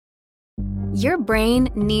Your brain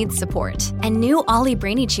needs support, and new Ollie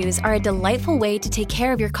Brainy Chews are a delightful way to take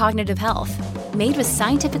care of your cognitive health. Made with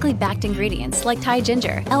scientifically backed ingredients like Thai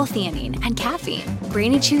ginger, L-theanine, and caffeine,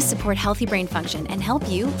 Brainy Chews support healthy brain function and help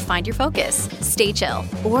you find your focus, stay chill,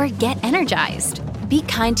 or get energized. Be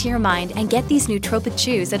kind to your mind and get these nootropic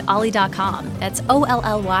chews at ollie.com. That's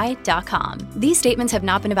OLLY.com. These statements have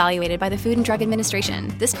not been evaluated by the Food and Drug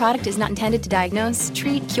Administration. This product is not intended to diagnose,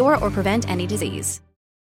 treat, cure, or prevent any disease.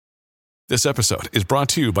 This episode is brought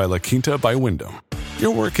to you by La Quinta by Wyndham.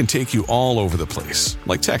 Your work can take you all over the place,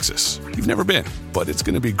 like Texas. You've never been, but it's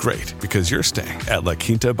going to be great because you're staying at La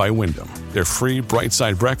Quinta by Wyndham. Their free Bright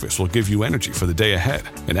Side breakfast will give you energy for the day ahead.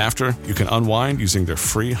 And after, you can unwind using their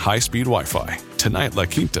free high-speed Wi-Fi. Tonight, La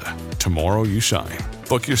Quinta. Tomorrow, you shine.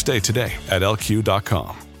 Book your stay today at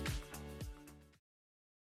LQ.com.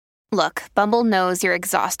 Look, Bumble knows you're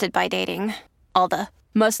exhausted by dating. All the,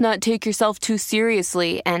 must not take yourself too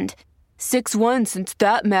seriously, and 6'1" since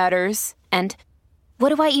that matters. And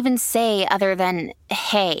what do I even say other than,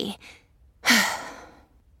 hey?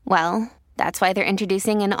 Well, that's why they're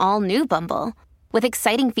introducing an all-new Bumble, with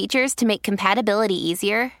exciting features to make compatibility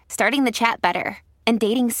easier, starting the chat better, and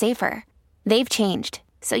dating safer. They've changed,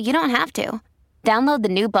 so you don't have to. Download the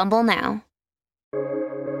new Bumble now.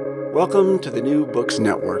 Welcome to the New Books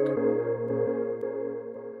Network.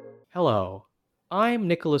 Hello, I'm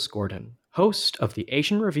Nicholas Gordon, host of the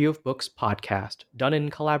Asian Review of Books podcast, done in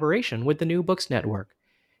collaboration with the New Books Network.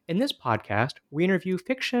 In this podcast, we interview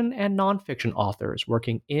fiction and nonfiction authors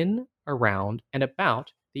working in, around, and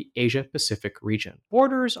about the Asia-Pacific region.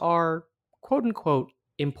 Borders are, quote-unquote,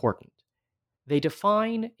 important. They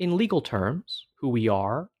define, in legal terms, who we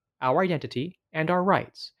are, our identity, and our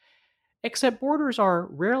rights. Except borders are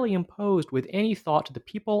rarely imposed with any thought to the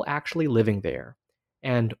people actually living there.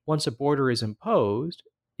 And once a border is imposed,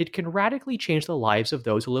 it can radically change the lives of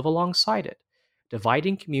those who live alongside it,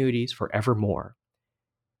 dividing communities forevermore.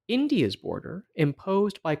 India's border,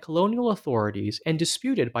 imposed by colonial authorities and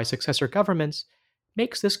disputed by successor governments,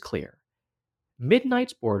 makes this clear.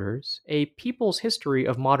 Midnight's Borders, A People's History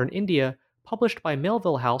of Modern India, published by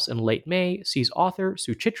Melville House in late May, sees author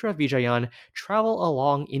Suchitra Vijayan travel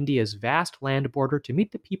along India's vast land border to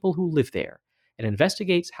meet the people who live there, and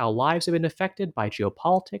investigates how lives have been affected by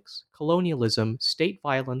geopolitics, colonialism, state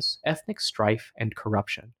violence, ethnic strife, and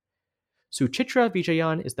corruption. Suchitra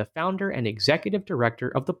Vijayan is the founder and executive director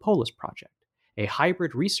of the Polis Project, a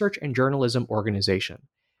hybrid research and journalism organization.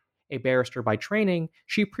 A barrister by training,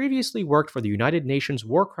 she previously worked for the United Nations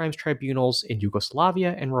War Crimes Tribunals in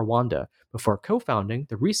Yugoslavia and Rwanda before co-founding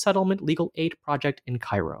the Resettlement Legal Aid Project in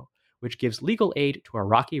Cairo, which gives legal aid to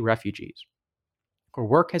Iraqi refugees. Her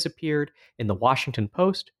work has appeared in The Washington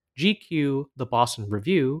Post, GQ, The Boston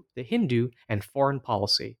Review, The Hindu, and Foreign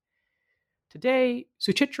Policy. Today,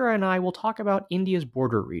 Suchitra and I will talk about India's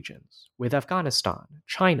border regions with Afghanistan,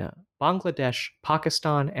 China, Bangladesh,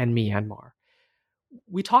 Pakistan, and Myanmar.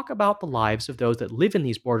 We talk about the lives of those that live in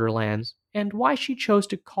these borderlands and why she chose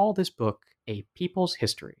to call this book A People's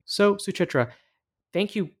History. So, Suchitra,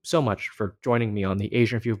 thank you so much for joining me on the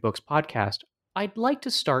Asian Review of Books podcast. I'd like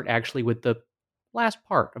to start actually with the last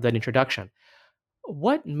part of that introduction.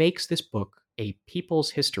 What makes this book a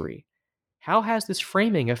people's history? How has this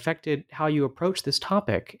framing affected how you approach this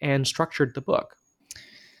topic and structured the book?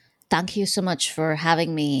 Thank you so much for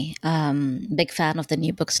having me. Big fan of the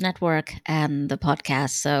New Books Network and the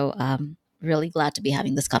podcast, so really glad to be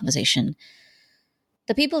having this conversation.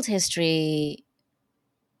 The people's history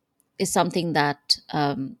is something that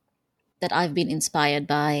that I've been inspired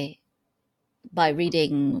by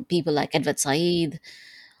reading people like Edward Said,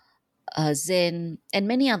 Zinn, and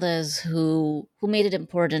many others who made it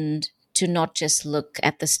important to not just look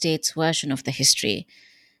at the state's version of the history,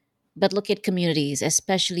 but look at communities,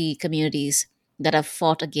 especially communities that have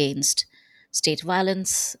fought against state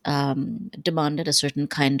violence, demanded a certain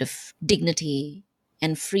kind of dignity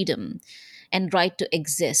and freedom and right to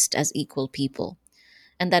exist as equal people.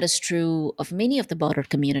 And that is true of many of the border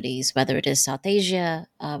communities, whether it is South Asia,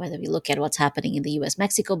 whether we look at what's happening in the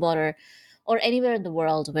US-Mexico border, or anywhere in the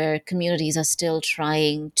world where communities are still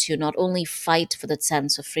trying to not only fight for that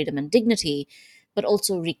sense of freedom and dignity, but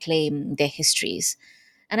also reclaim their histories.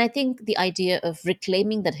 And I think the idea of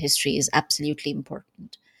reclaiming that history is absolutely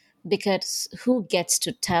important, because who gets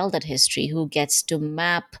to tell that history, who gets to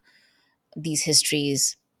map these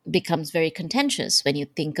histories becomes very contentious when you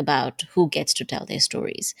think about who gets to tell their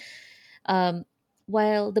stories.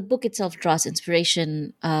 While the book itself draws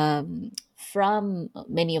inspiration from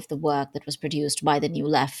many of the work that was produced by the New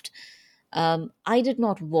Left, I did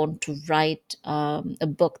not want to write a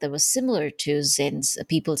book that was similar to Zinn's A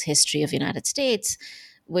People's History of the United States,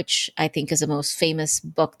 which I think is the most famous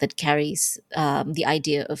book that carries the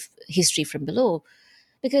idea of history from below.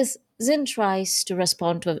 Because Zinn tries to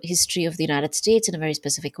respond to a history of the United States in a very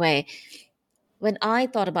specific way. When I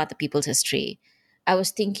thought about the people's history, I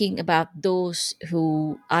was thinking about those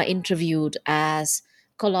who are interviewed as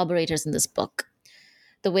collaborators in this book.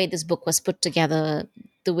 The way this book was put together,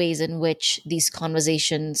 the ways in which these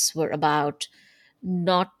conversations were about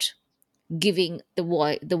not giving the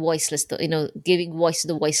voiceless, giving voice to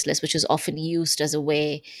the voiceless, which is often used as a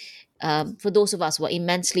way for those of us who are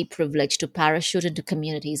immensely privileged to parachute into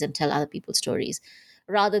communities and tell other people's stories.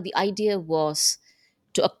 Rather, the idea was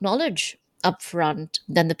to acknowledge upfront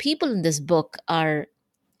that the people in this book are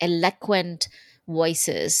eloquent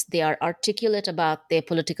voices. They are articulate about their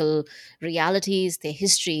political realities, their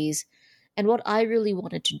histories. And what I really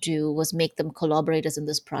wanted to do was make them collaborators in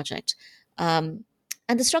this project. Um,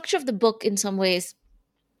 and the structure of the book, in some ways,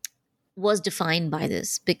 was defined by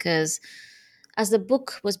this because as the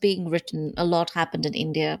book was being written, a lot happened in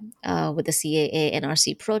India with the CAA,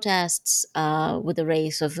 NRC protests, with the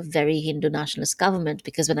rise of a very Hindu nationalist government.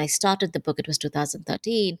 Because when I started the book, it was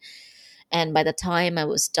 2013. And by the time I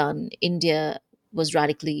was done, India was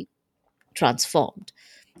radically transformed.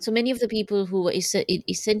 So many of the people who were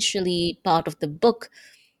essentially part of the book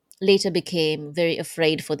later became very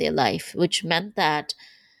afraid for their life, which meant that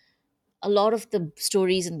a lot of the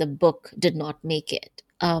stories in the book did not make it.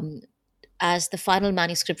 As the final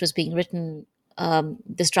manuscript was being written,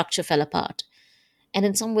 the structure fell apart. And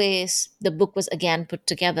in some ways, the book was again put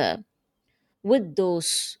together with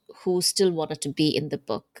those who still wanted to be in the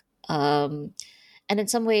book. And in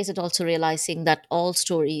some ways, it also realizing that all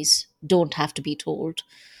stories don't have to be told.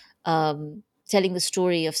 Telling the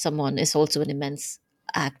story of someone is also an immense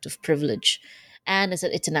act of privilege, and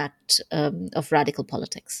it's an act of radical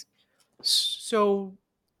politics. So,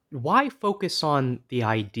 why focus on the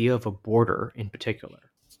idea of a border in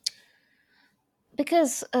particular?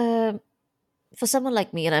 Because for someone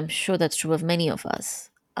like me, and I'm sure that's true of many of us,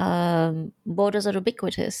 borders are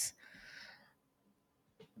ubiquitous.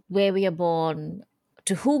 Where we are born,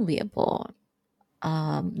 to whom we are born,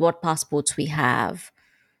 what passports we have,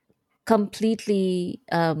 completely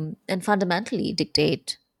and fundamentally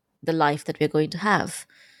dictate the life that we're going to have.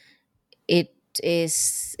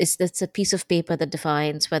 It's a piece of paper that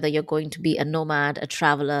defines whether you're going to be a nomad, a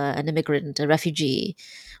traveler, an immigrant, a refugee,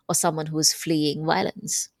 or someone who is fleeing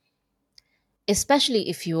violence. Especially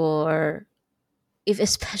if you're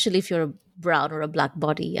a brown or a black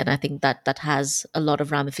body, and I think that has a lot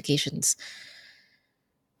of ramifications.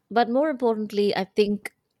 But more importantly, I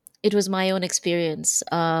think it was my own experience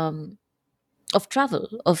of travel,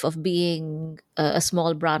 of being a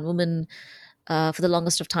small brown woman. For the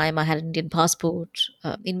longest of time, I had an Indian passport.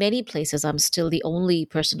 In many places, I'm still the only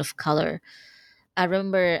person of color. I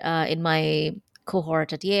remember in my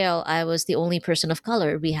cohort at Yale, I was the only person of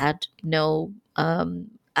color. We had no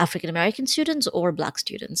African American students or black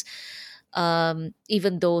students.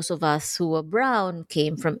 Even those of us who were brown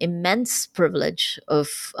came from immense privilege of,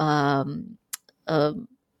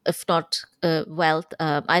 if not wealth.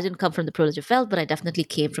 I didn't come from the privilege of wealth, but I definitely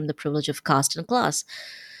came from the privilege of caste and class.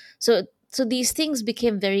 So these things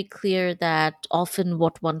became very clear that often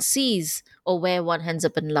what one sees or where one ends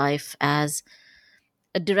up in life as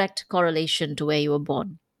a direct correlation to where you were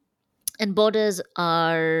born. And borders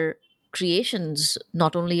are creations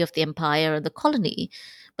not only of the empire or the colony,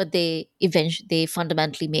 but they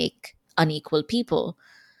fundamentally make unequal people.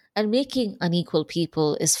 And making unequal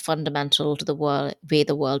people is fundamental to the way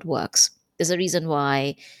the world works. There's a reason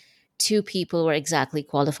why two people who are exactly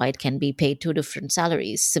qualified can be paid two different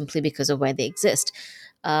salaries simply because of where they exist.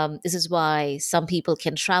 This is why some people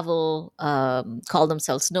can travel, call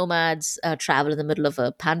themselves nomads, travel in the middle of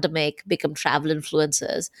a pandemic, become travel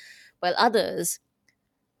influencers, while others,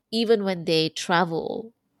 even when they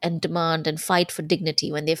travel and demand and fight for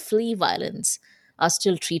dignity, when they flee violence, are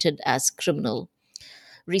still treated as criminal.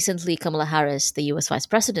 Recently, Kamala Harris, the US Vice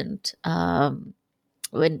President,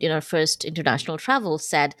 when in her first international travel,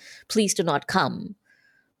 said, "Please do not come,"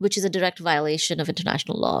 which is a direct violation of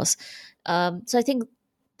international laws. So I think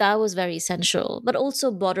that was very essential. But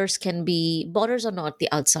also, borders are not the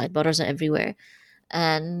outside; borders are everywhere,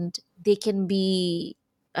 and they can be.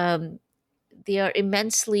 They are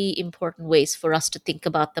immensely important ways for us to think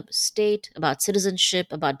about the state, about citizenship,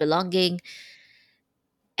 about belonging,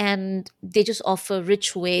 and they just offer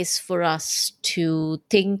rich ways for us to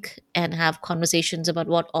think and have conversations about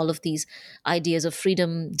what all of these ideas of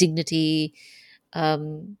freedom, dignity,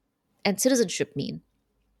 um, and citizenship mean.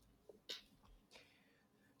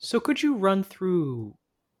 So, could you run through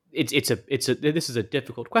this is a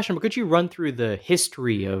difficult question, but could you run through the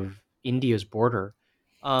history of India's border?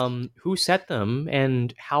 Who set them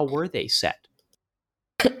and how were they set?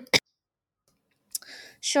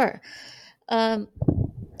 Sure. Um,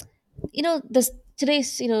 this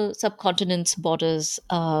today's subcontinent's borders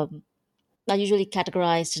are usually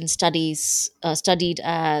categorized and studied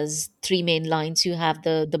as three main lines. You have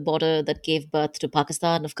the border that gave birth to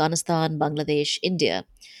Pakistan, Afghanistan, Bangladesh, India.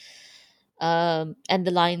 And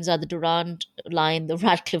the lines are the Durand line, the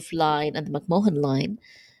Radcliffe line, and the McMahon line.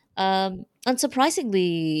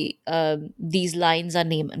 Unsurprisingly, these lines are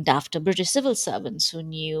named after British civil servants who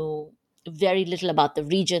knew very little about the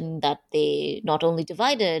region that they not only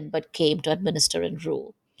divided but came to administer and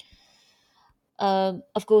rule.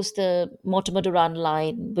 Of course, the Mortimer Durand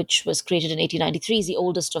Line, which was created in 1893, is the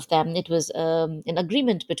oldest of them. It was an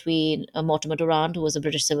agreement between Mortimer Durand, who was a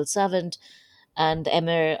British civil servant, and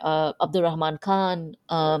Emir Abdurrahman Khan,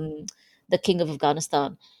 the king of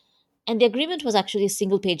Afghanistan. And the agreement was actually a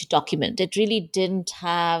single-page document. It really didn't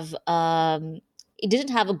have a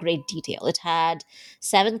great detail. It had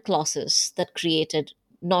 7 clauses that created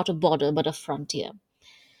not a border but a frontier.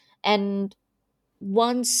 And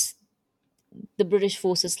once the British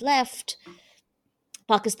forces left,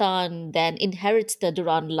 Pakistan then inherits the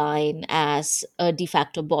Durand Line as a de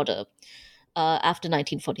facto border after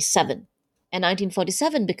 1947. And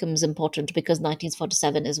 1947 becomes important because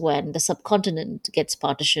 1947 is when the subcontinent gets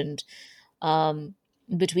partitioned um,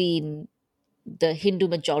 between the Hindu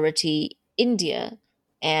majority India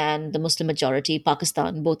and the Muslim majority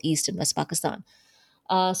Pakistan, both East and West Pakistan.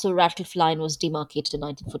 So Radcliffe Line was demarcated in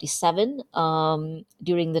 1947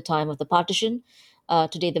 during the time of the partition.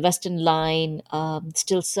 Today, the Western Line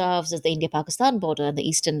still serves as the India-Pakistan border, and the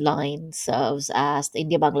Eastern Line serves as the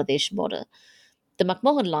India-Bangladesh border. The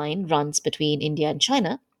McMahon Line runs between India and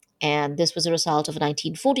China, and this was a result of a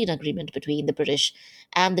 1914 agreement between the British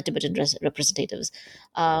and the Tibetan representatives.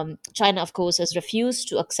 China, of course, has refused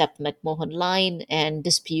to accept the McMahon Line and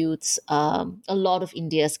disputes a lot of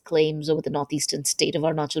India's claims over the northeastern state of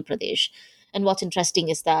Arunachal Pradesh. And what's interesting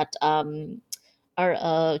is that China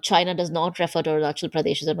does not refer to Arunachal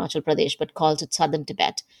Pradesh as Arunachal Pradesh, but calls it Southern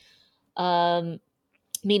Tibet. Um,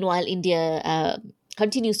 Meanwhile, India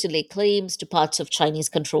continues to lay claims to parts of Chinese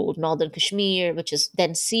controlled northern Kashmir, which is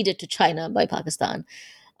then ceded to China by Pakistan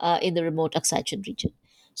in the remote Aksai Chin region.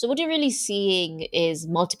 So, what you're really seeing is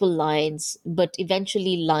multiple lines, but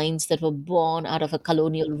eventually lines that were born out of a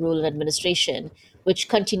colonial rule and administration, which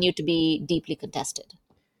continue to be deeply contested.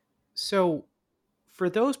 So, for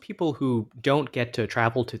those people who don't get to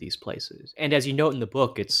travel to these places, and as you note in the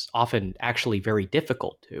book, it's often actually very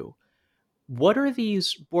difficult to, what are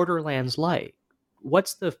these borderlands like?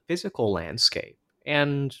 What's the physical landscape?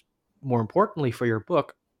 And more importantly for your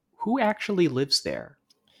book, who actually lives there?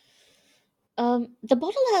 The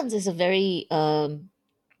Borderlands is a very the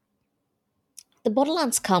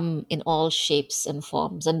Borderlands come in all shapes and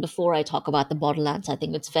forms. And before I talk about the Borderlands, I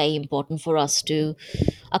think it's very important for us to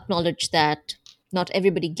acknowledge that not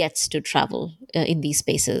everybody gets to travel in these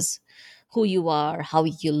spaces. Who you are, how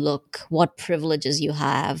you look, what privileges you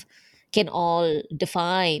have can all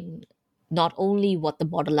define not only what the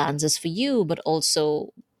Borderlands is for you, but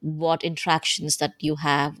also what interactions that you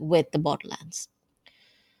have with the Borderlands.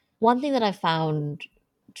 One thing that I found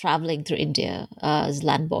traveling through India as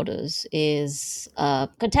land borders is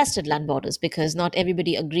contested land borders, because not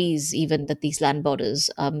everybody agrees even that these land borders,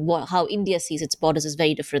 how India sees its borders is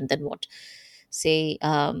very different than what, say,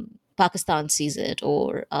 Pakistan sees it.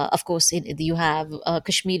 Or, of course, you have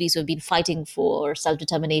Kashmiris who have been fighting for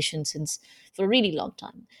self-determination since for a really long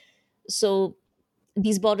time. So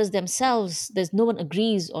these borders themselves, there's no one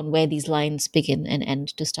agrees on where these lines begin and end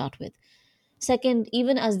to start with. Second,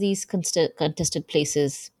 even as these contested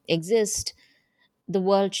places exist, the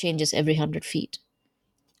world changes every 100 feet.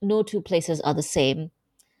 No two places are the same.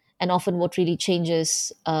 And often, what really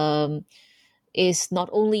changes is not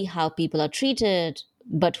only how people are treated,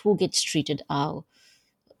 but who gets treated how.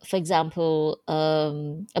 For example,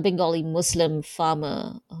 a Bengali Muslim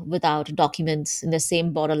farmer without documents in the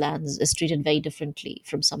same borderlands is treated very differently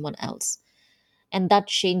from someone else. And that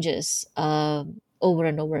changes over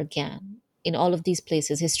and over again. In all of these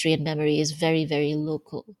places, history and memory is very, very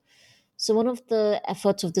local. So, one of the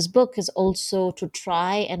efforts of this book is also to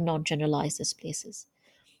try and not generalize these places.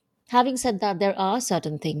 Having said that, there are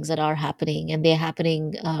certain things that are happening, and they're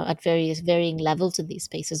happening at various varying levels in these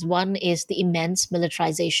spaces. One is the immense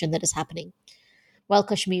militarization that is happening. While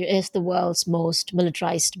Kashmir is the world's most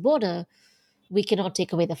militarized border, we cannot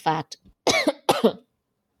take away the fact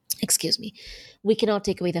excuse me, we cannot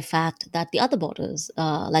take away the fact that the other borders,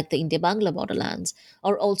 like the India-Bangla borderlands,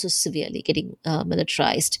 are also severely getting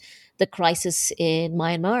militarized. The crisis in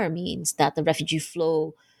Myanmar means that the refugee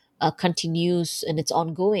flow continues and it's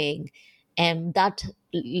ongoing, and that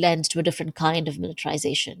lends to a different kind of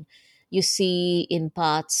militarization. You see, in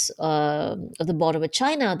parts of the border with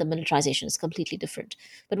China, the militarization is completely different.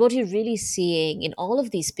 But what you're really seeing in all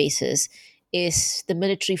of these spaces is the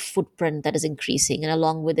military footprint that is increasing. And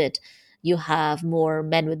along with it, you have more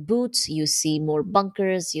men with boots, you see more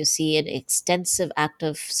bunkers, you see an extensive act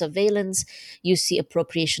of surveillance, you see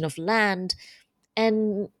appropriation of land,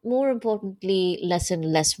 and more importantly, less and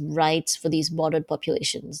less rights for these bordered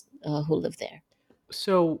populations who live there.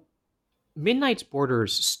 So, Midnight's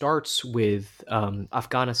Borders starts with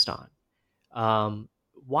Afghanistan. Um,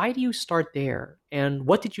 why do you start there? And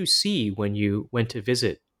what did you see when you went to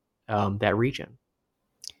visit that region?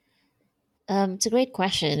 It's a great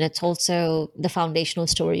question. It's also the foundational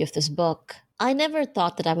story of this book. I never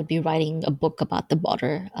thought that I would be writing a book about the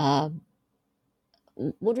border.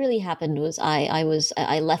 What really happened was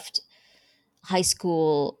I left high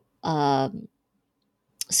school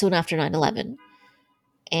soon after 9/11,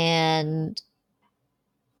 and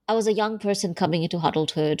I was a young person coming into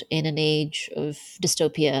adulthood in an age of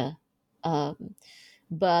dystopia, um,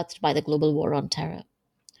 birthed by the global war on terror.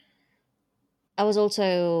 I was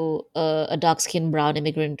also a dark skinned brown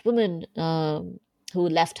immigrant woman who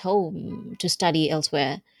left home to study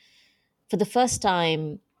elsewhere. For the first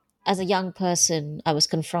time, as a young person, I was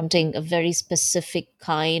confronting a very specific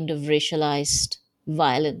kind of racialized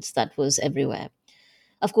violence that was everywhere.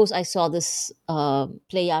 Of course, I saw this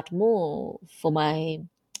play out more for my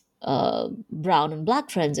brown and black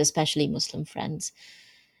friends, especially Muslim friends.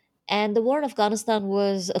 And the war in Afghanistan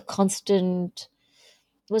was a constant,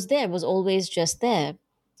 was there, was always just there.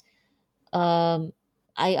 Um,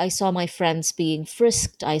 I saw my friends being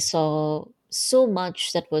frisked. I saw so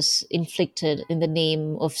much that was inflicted in the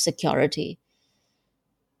name of security.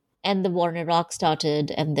 And the war in Iraq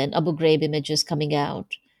started, and then Abu Ghraib images coming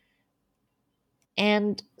out.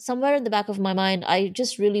 And somewhere in the back of my mind, I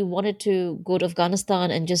just really wanted to go to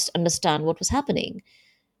Afghanistan and just understand what was happening.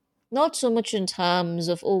 Not so much in terms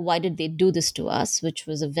of, oh, why did they do this to us, which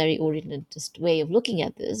was a very Orientalist way of looking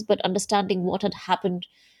at this, but understanding what had happened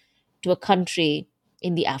to a country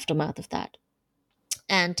in the aftermath of that.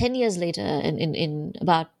 And 10 years later, in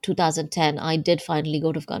about 2010, I did finally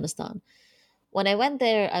go to Afghanistan. When I went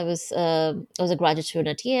there, I was a graduate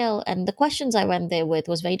student at Yale, and the questions I went there with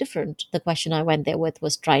was very different. The question I went there with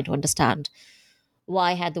was trying to understand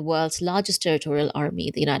why had the world's largest territorial army,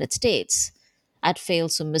 the United States, had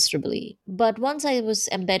failed so miserably. But once I was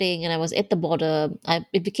embedding and I was at the border,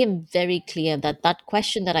 it became very clear that that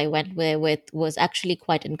question that I went there with was actually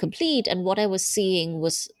quite incomplete, and what I was seeing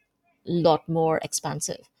was a lot more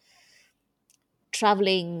expansive.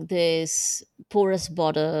 Traveling this porous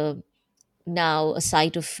border, now a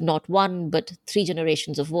site of not one but three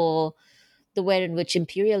generations of war, the way in which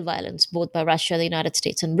imperial violence, both by Russia, the United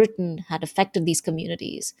States, and Britain, had affected these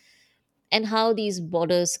communities, and how these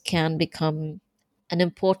borders can become an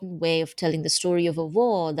important way of telling the story of a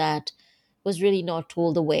war that was really not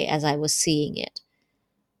told the way as I was seeing it.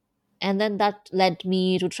 And then that led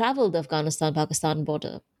me to travel the Afghanistan Pakistan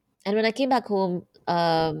border. And when I came back home,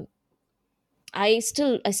 I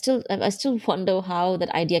still wonder how that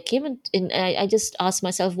idea came in. I just asked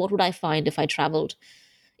myself, what would I find if I traveled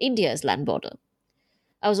India's land border?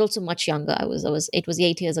 I was also much younger. It was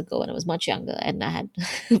 8 years ago, and I was much younger, and I had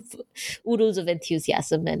oodles of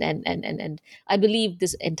enthusiasm, and I believed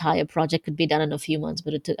this entire project could be done in a few months,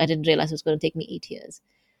 but I didn't realize it was going to take me 8 years.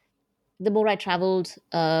 The more I traveled,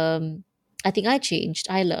 I think I changed.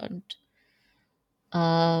 I learned,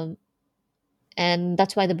 um, and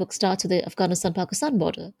that's why the book starts with the Afghanistan-Pakistan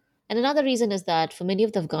border. And another reason is that for many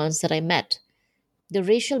of the Afghans that I met, the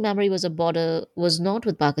racial memory was a border was not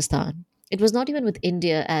with Pakistan. It was not even with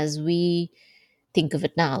India as we think of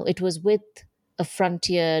it now. It was with a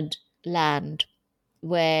frontiered land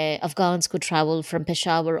where Afghans could travel from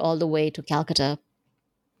Peshawar all the way to Calcutta.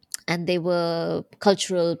 And they were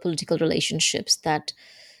cultural, political relationships that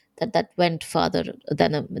went further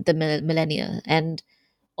than the millennia. And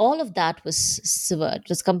all of that was severed,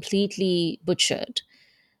 was completely butchered.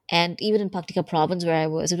 And even in Paktika province, where I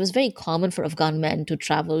was, it was very common for Afghan men to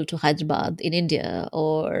travel to Hyderabad in India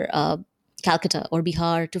or Calcutta or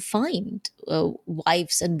Bihar to find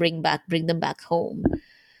wives and bring them back home.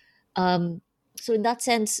 Um, so in that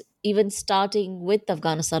sense, even starting with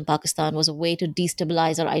Afghanistan, Pakistan was a way to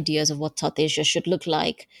destabilize our ideas of what South Asia should look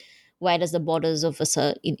like. Where does the borders of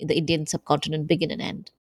in the Indian subcontinent begin and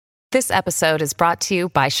end? This episode is brought to you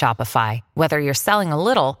by Shopify. Whether you're selling a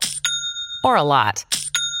little or a lot,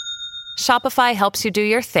 Shopify helps you do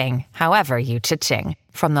your thing, however you cha-ching.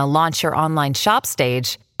 From the launch your online shop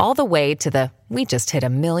stage, all the way to the we just hit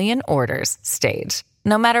 1 million orders stage.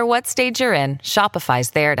 No matter what stage you're in,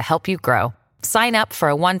 Shopify's there to help you grow. Sign up for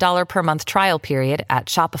a $1 per month trial period at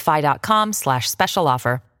shopify.com/special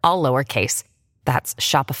offer, all lowercase. That's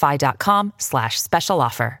shopify.com/special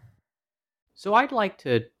offer. So I'd like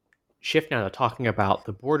to shift now to talking about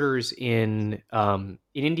the borders in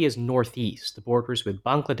India's northeast, the borders with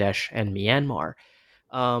Bangladesh and Myanmar.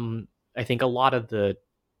 I think a lot of the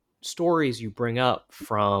stories you bring up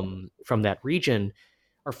from that region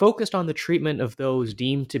are focused on the treatment of those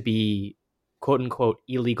deemed to be quote unquote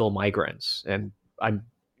illegal migrants. And I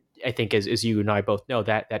think as you and I both know,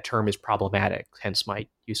 that term is problematic, hence my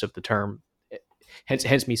use of the term,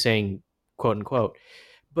 hence me saying quote unquote.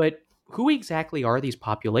 But who exactly are these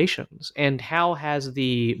populations, and how has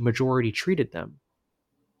the majority treated them?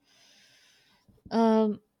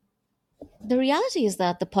 The reality is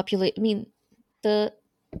that the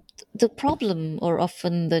problem, or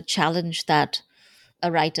often the challenge that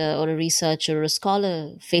a writer or a researcher or a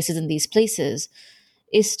scholar faces in these places,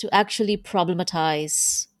 is to actually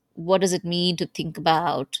problematize what does it mean to think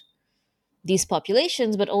about these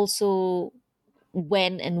populations, but also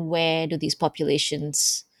when and where do these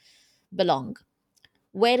populations belong?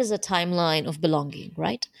 Where is the timeline of belonging,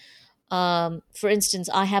 right? For instance,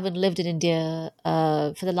 I haven't lived in India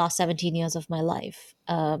for the last 17 years of my life.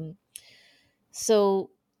 So,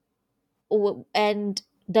 and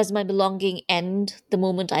does my belonging end the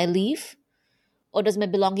moment I leave? Or does my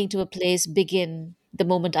belonging to a place begin the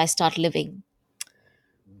moment I start living?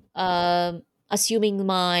 Assuming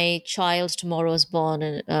my child tomorrow is born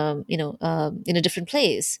in a different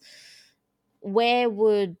place, where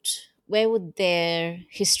would their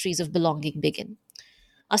histories of belonging begin?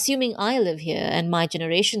 Assuming I live here and my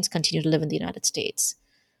generations continue to live in the United States,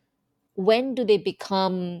 when do they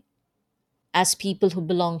become as people who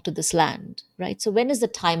belong to this land, right? So when is the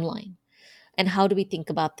timeline, and how do we think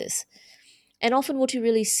about this? And often what you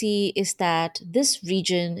really see is that this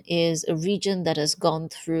region is a region that has gone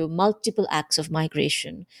through multiple acts of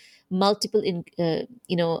migration, multiple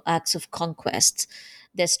acts of conquest.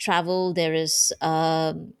 There's travel,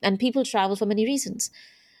 and people travel for many reasons.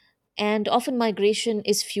 And often migration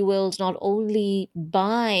is fueled not only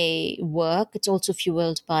by work, it's also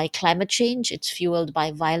fueled by climate change, it's fueled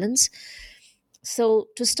by violence. So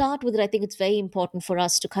to start with, I think it's very important for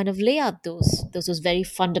us to kind of lay out those very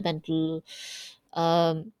fundamental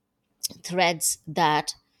um, threads,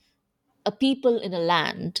 that a people in a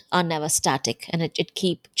land are never static, and it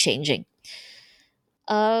keep changing.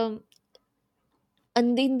 Um,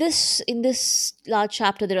 and in this large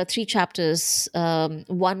chapter, there are three chapters.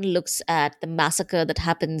 One looks at the massacre that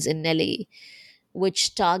happens in Delhi,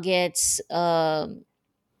 which targets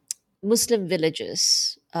Muslim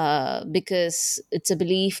villages, because it's a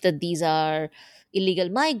belief that these are illegal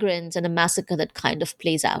migrants, and a massacre that kind of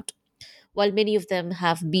plays out, while many of them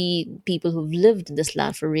have been people who've lived in this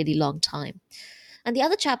land for a really long time. And the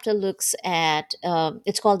other chapter looks at,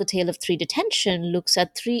 it's called The Tale of Three Detention, looks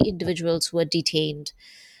at three individuals who were detained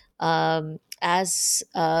as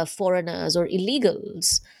foreigners or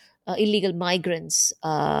illegals, illegal migrants.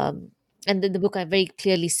 And in the book, I very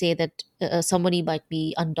clearly say that somebody might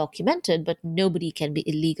be undocumented, but nobody can be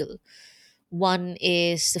illegal. One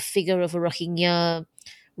is the figure of a Rohingya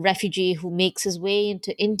refugee who makes his way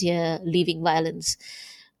into India, leaving violence,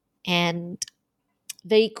 and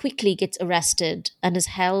very quickly gets arrested and is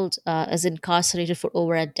held as incarcerated for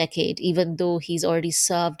over a decade, even though he's already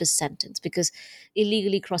served his sentence, because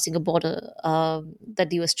illegally crossing a border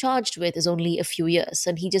that he was charged with is only a few years,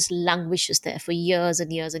 and he just languishes there for years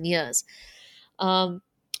and years and years. Um,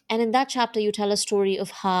 and in that chapter, you tell a story of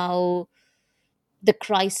how the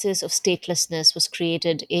crisis of statelessness was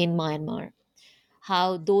created in Myanmar,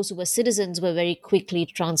 how those who were citizens were very quickly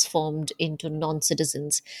transformed into non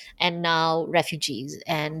citizens and now refugees,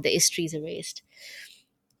 and the history is erased.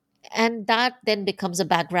 And that then becomes a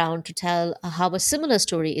background to tell how a similar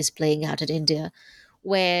story is playing out in India,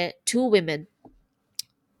 where two women,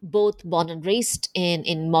 both born and raised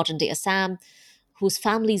in modern day Assam, whose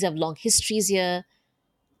families have long histories here,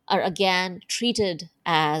 are again treated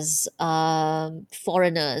as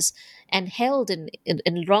foreigners and held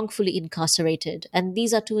and wrongfully incarcerated. And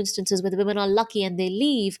these are two instances where the women are lucky and they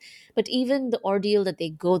leave, but even the ordeal that they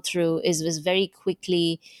go through is very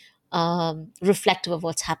quickly reflective of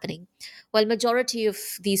what's happening. While majority of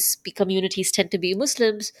these communities tend to be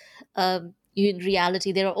Muslims, in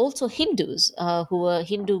reality, there are also Hindus who are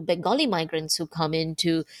Hindu Bengali migrants who come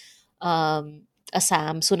into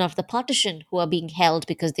Assam soon after the partition, who are being held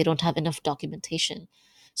because they don't have enough documentation.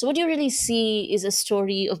 So what you really see is a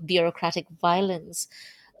story of bureaucratic violence,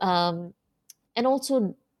 um, and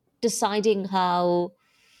also deciding how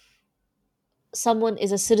someone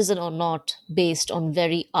is a citizen or not based on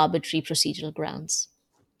very arbitrary procedural grounds.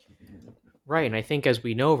 Right, and I think as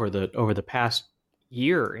we know over the past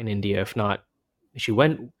year in India, if not, she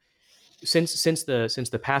went since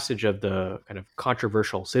the passage of the kind of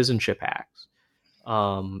controversial Citizenship Acts,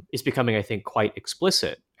 it's becoming, I think, quite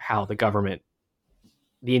explicit how the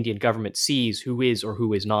Indian government sees who is or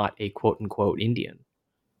who is not a quote unquote Indian.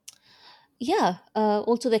 Yeah.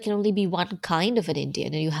 Also, there can only be one kind of an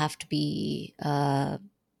Indian, and you have to be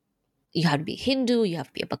Hindu, you have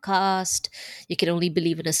to be upper caste, you can only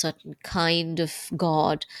believe in a certain kind of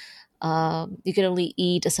God, you can only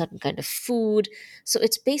eat a certain kind of food. So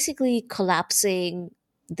it's basically collapsing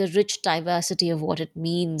the rich diversity of what it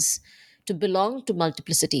means to belong to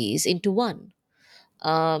multiplicities into one.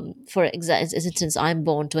 For instance, I'm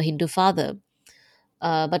born to a Hindu father,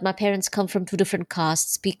 but my parents come from two different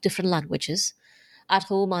castes, speak different languages. At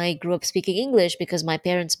home, I grew up speaking English because my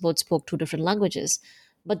parents both spoke two different languages.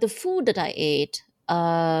 But the food that I ate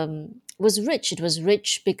was rich. It was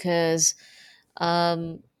rich because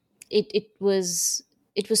um, it was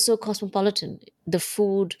so cosmopolitan. The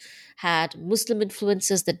food had Muslim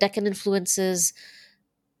influences, the Deccan influences.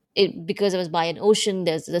 Because I was by an ocean,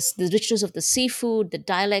 there's this, the richness of the seafood, the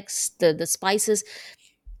dialects, the spices.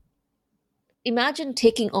 Imagine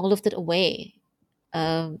taking all of that away,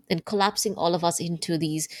 and collapsing all of us into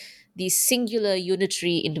these singular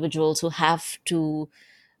unitary individuals who have to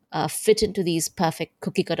fit into these perfect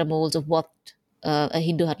cookie cutter molds of what a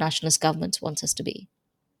Hindu nationalist government wants us to be.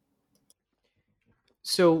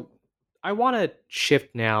 So I want to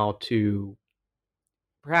shift now to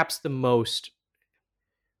perhaps the most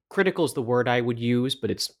critical is the word I would use,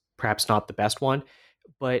 but it's perhaps not the best one.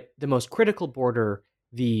 But the most critical border,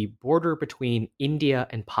 the border between India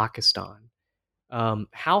and Pakistan.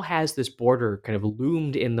 How has this border kind of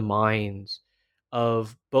loomed in the minds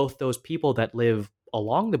of both those people that live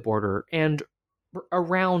along the border and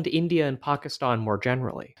around India and Pakistan more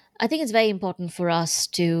generally? I think it's very important for us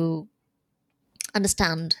to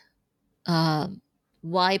understand uh,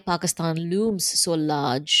 why Pakistan looms so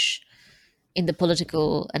large in the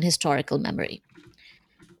political and historical memory.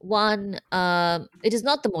 One, it is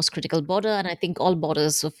not the most critical border, and I think all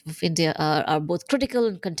borders of India are both critical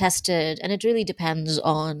and contested, and it really depends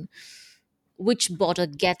on which border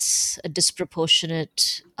gets a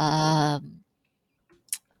disproportionate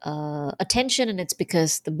attention, and it's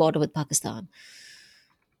because the border with Pakistan.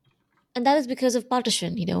 And that is because of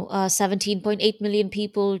partition. 17.8 million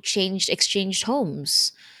people exchanged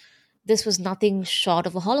homes. This was nothing short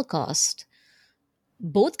of a Holocaust.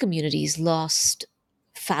 Both communities lost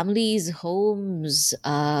families, homes,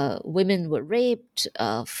 women were raped.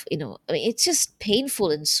 I mean, it's just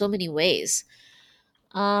painful in so many ways.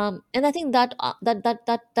 And I think that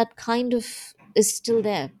kind of is still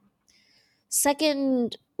there.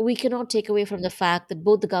 Second, we cannot take away from the fact that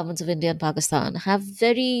both the governments of India and Pakistan have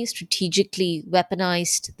very strategically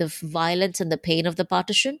weaponized the violence and the pain of the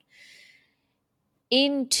partition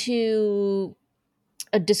into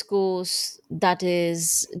a discourse that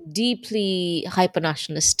is deeply hyper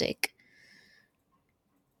nationalistic.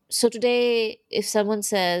 So today, if someone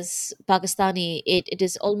says Pakistani, it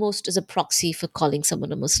is almost as a proxy for calling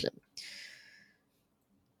someone a Muslim.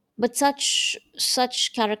 But such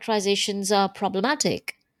characterizations are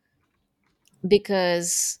problematic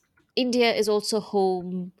because India is also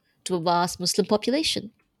home to a vast Muslim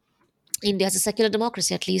population. India is a secular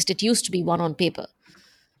democracy, at least it used to be one on paper.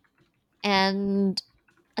 And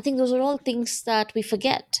I think those are all things that we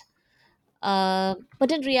forget.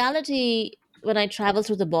 But in reality, when I travel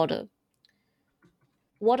through the border,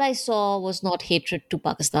 what I saw was not hatred to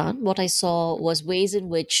Pakistan. What I saw was ways in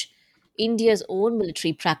which India's own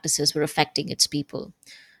military practices were affecting its people.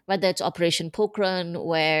 Whether it's Operation Pokhran,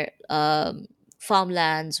 where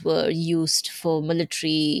farmlands were used for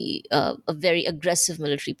a very aggressive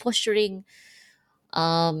military posturing.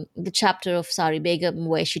 The chapter of Sari Begum,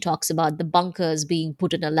 where she talks about the bunkers being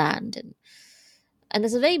put in a land, and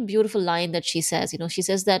there's a very beautiful line that she says. She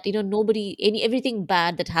says that everything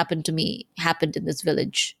bad that happened to me happened in this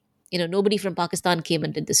village. Nobody from Pakistan came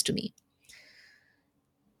and did this to me.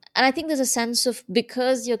 And I think there's a sense of,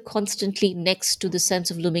 because you're constantly next to the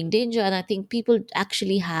sense of looming danger, and I think people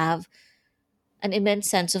actually have an immense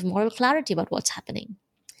sense of moral clarity about what's happening.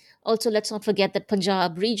 Also, let's not forget that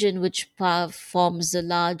Punjab region, which forms a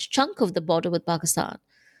large chunk of the border with Pakistan,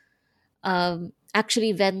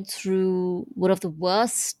 actually went through one of the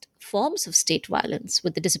worst forms of state violence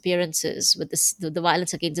with the disappearances, with the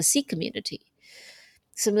violence against the Sikh community.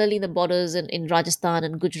 Similarly, in the borders in Rajasthan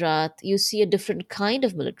and Gujarat, you see a different kind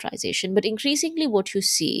of militarization. But increasingly, what you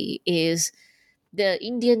see is the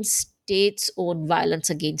Indian state's own violence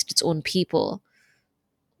against its own people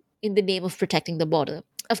in the name of protecting the border.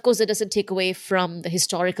 Of course, that doesn't take away from the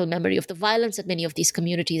historical memory of the violence that many of these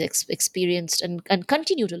communities experienced and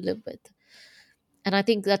continue to live with. And I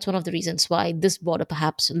think that's one of the reasons why this border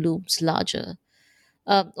perhaps looms larger.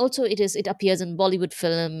 Also, it appears in Bollywood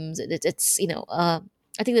films. It's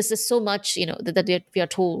I think there's just so much that we are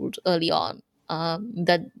told early on,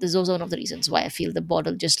 that this is also one of the reasons why I feel the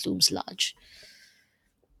border just looms large.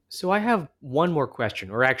 So I have one more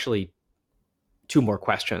question, or actually two more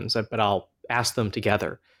questions, but I'll ask them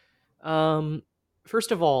together.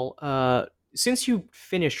 First of all, since you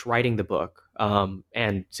finished writing the book,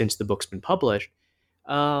 and since the book's been published,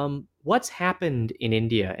 what's happened in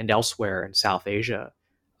India and elsewhere in South Asia,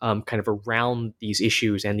 kind of around these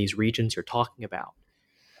issues and these regions you're talking about?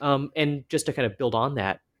 And just to kind of build on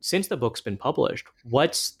that, since the book's been published,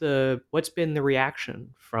 what's been the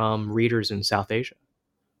reaction from readers in South Asia?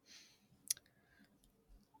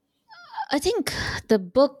 I think the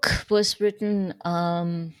book was written.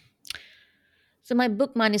 So my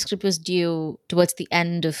book manuscript was due towards the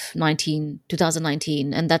end of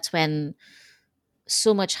 2019, and that's when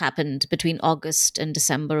so much happened between August and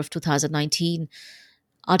December of 2019.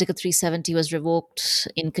 Article 370 was revoked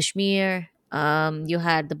in Kashmir. You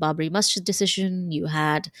had the Babri Masjid decision. You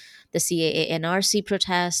had the CAA NRC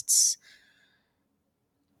protests.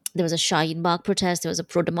 There was a Shaheen Bagh protest. There was a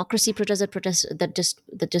pro-democracy protest that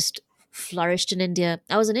just flourished in India.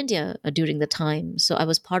 I was in India during the time, so I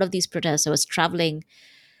was part of these protests. I was traveling,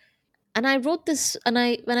 and I wrote this. And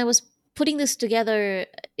when I was putting this together,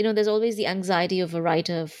 there's always the anxiety of a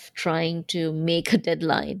writer of trying to make a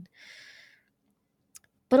deadline,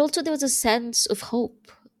 but also there was a sense of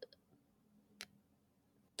hope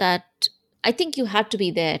that I think you had to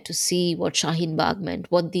be there to see what Shaheen Bagh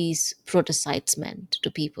meant, what these protest sites meant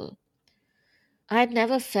to people. I had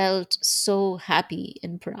never felt so happy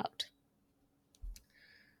and proud.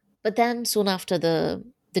 But then soon after the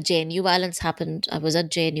JNU violence happened, I was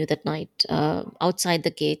at JNU that night, outside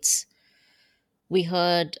the gates. We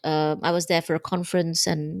heard, I was there for a conference,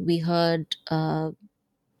 and we heard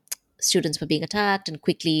students were being attacked, and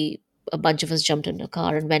quickly a bunch of us jumped in a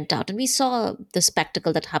car and went out. And we saw the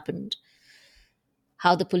spectacle that happened,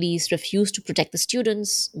 how the police refused to protect the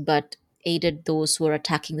students, but aided those who were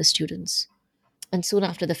attacking the students. And soon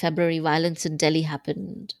after, the February violence in Delhi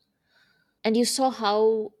happened. And you saw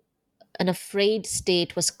how an afraid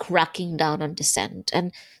state was cracking down on dissent.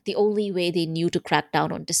 And the only way they knew to crack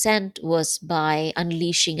down on dissent was by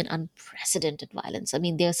unleashing an unprecedented violence. I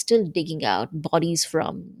mean, they're still digging out bodies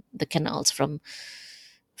from the canals from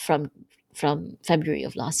February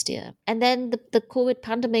of last year. And then the COVID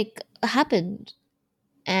pandemic happened.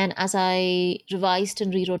 And as I revised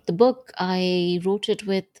and rewrote the book, I wrote it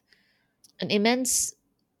with an immense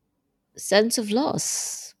sense of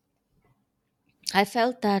loss. I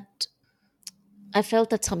felt that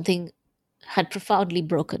something had profoundly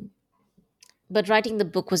broken. But writing the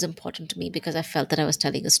book was important to me because I felt that I was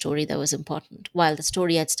telling a story that was important. While the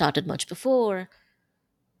story had started much before,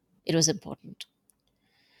 it was important.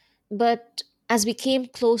 But as we came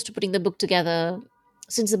close to putting the book together,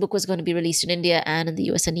 since the book was going to be released in India and in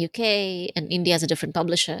the US and UK, and India has a different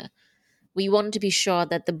publisher, we wanted to be sure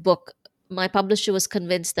that my publisher was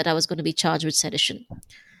convinced that I was going to be charged with sedition.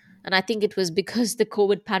 And I think it was because the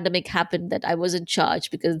COVID pandemic happened that I wasn't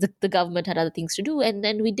charged, because the government had other things to do. And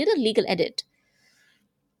then we did a legal edit.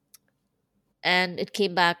 And it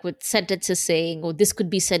came back with sentences saying, oh, this could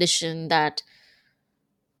be sedition, that.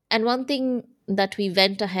 And one thing that we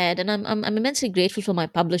went ahead, and I'm immensely grateful for my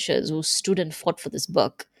publishers who stood and fought for this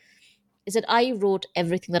book, is that I wrote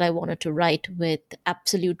everything that I wanted to write with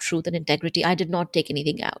absolute truth and integrity. I did not take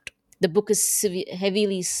anything out. The book is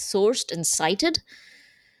heavily sourced and cited,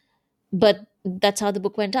 but that's how the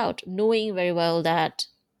book went out, knowing very well that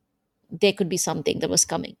there could be something that was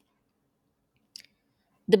coming.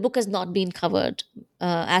 The book has not been covered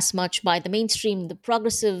as much by the mainstream. The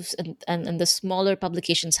progressives and the smaller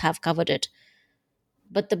publications have covered it.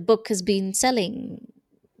 But the book has been selling.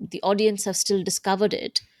 The audience have still discovered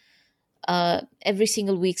it. Every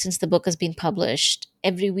single week since the book has been published,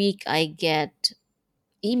 every week I get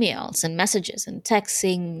emails and messages and texts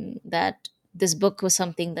saying that this book was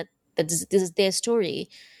something that this is their story.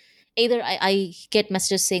 Either I get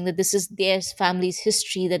messages saying that this is their family's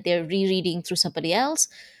history that they're rereading through somebody else,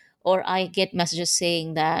 or I get messages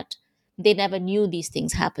saying that they never knew these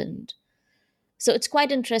things happened. So it's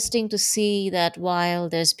quite interesting to see that while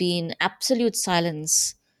there's been absolute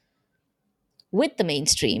silence with the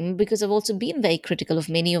mainstream, because I've also been very critical of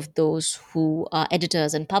many of those who are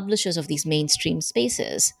editors and publishers of these mainstream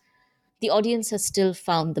spaces, the audience has still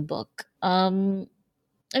found the book.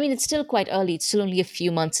 I mean, it's still quite early. It's still only a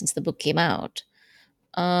few months since the book came out.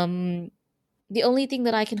 Um, the only thing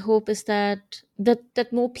that I can hope is that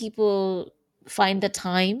more people find the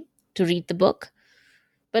time to read the book,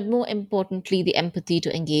 but more importantly, the empathy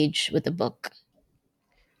to engage with the book.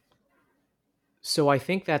 So I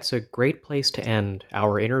think that's a great place to end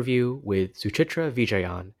our interview with Suchitra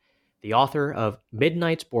Vijayan, the author of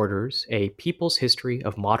Midnight's Borders, A People's History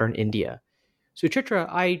of Modern India. Suchitra,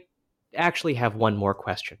 I actually have one more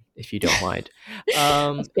question, if you don't mind.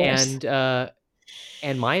 Of course.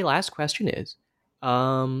 And my last question is,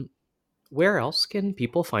 where else can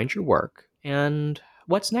people find your work, and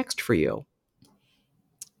what's next for you?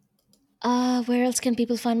 Where else can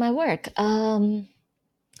people find my work?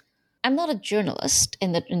 I'm not a journalist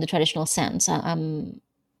in the traditional sense. I'm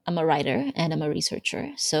a writer and I'm a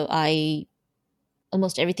researcher. So I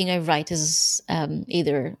almost everything I write is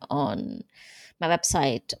either on my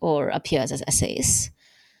website or appears as essays.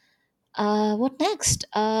 What next?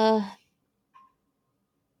 I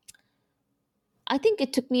think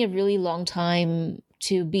it took me a really long time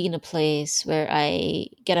to be in a place where I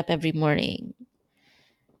get up every morning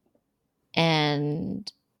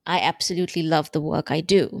and I absolutely love the work I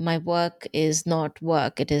do. My work is not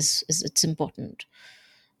work; it's important.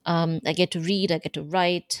 I get to read, I get to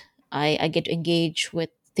write, I get to engage with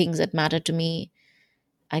things that matter to me.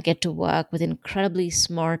 I get to work with incredibly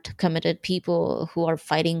smart, committed people who are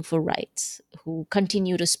fighting for rights, who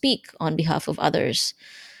continue to speak on behalf of others,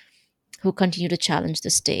 who continue to challenge the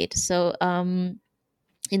state. So,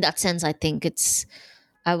 in that sense, I think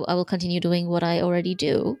I will continue doing what I already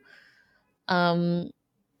do. Um,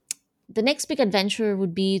 the next big adventure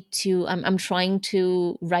would be I'm trying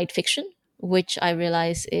to write fiction, which I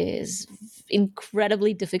realize is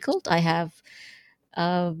incredibly difficult.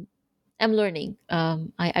 Um, I'm learning.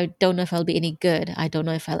 I don't know if I'll be any good. I don't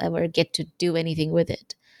know if I'll ever get to do anything with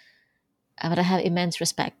it. But I have immense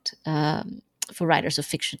respect for writers of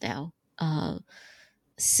fiction now,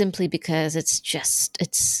 simply because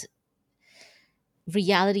it's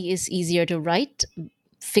reality is easier to write.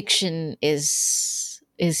 Fiction is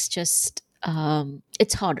just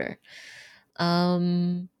it's harder.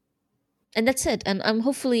 Um, and that's it. And I'm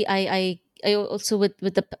hopefully I also with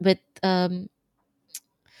the with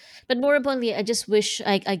but more importantly, I just wish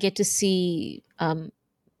I get to see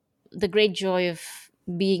the great joy of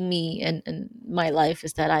being me and my life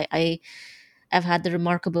is that I've had the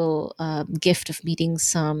remarkable gift of meeting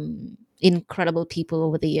some incredible people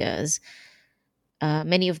over the years.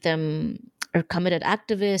 Many of them are committed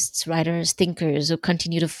activists, writers, thinkers who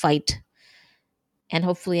continue to fight. And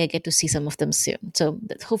hopefully, I get to see some of them soon. So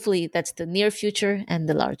hopefully, that's the near future and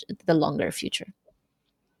the longer future.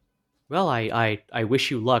 Well, I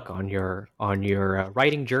wish you luck on your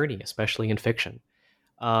writing journey, especially in fiction.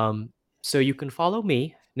 So you can follow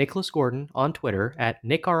me, Nicholas Gordon, on Twitter at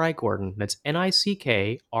NickRIGordon. That's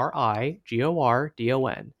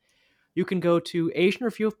NickRIGordon. You can go to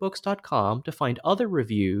AsianReviewOfBooks.com to find other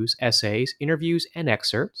reviews, essays, interviews, and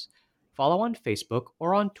excerpts. Follow on Facebook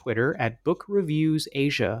or on Twitter at Book Reviews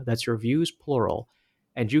Asia. That's reviews plural.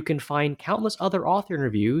 And you can find countless other author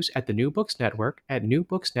interviews at the New Books Network at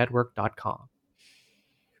newbooksnetwork.com.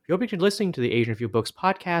 You'll be listening to the Asian Review Books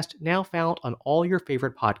podcast, now found on all your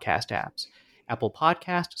favorite podcast apps: Apple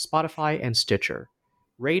Podcast, Spotify, and Stitcher.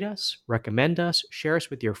 Rate us, recommend us, share us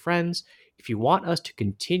with your friends if you want us to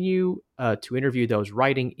continue to interview those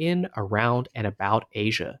writing in, around, and about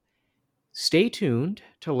Asia. Stay tuned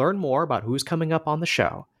to learn more about who's coming up on the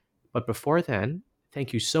show. But before then,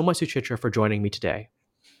 thank you so much, Suchitra, for joining me today.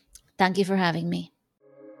 Thank you for having me.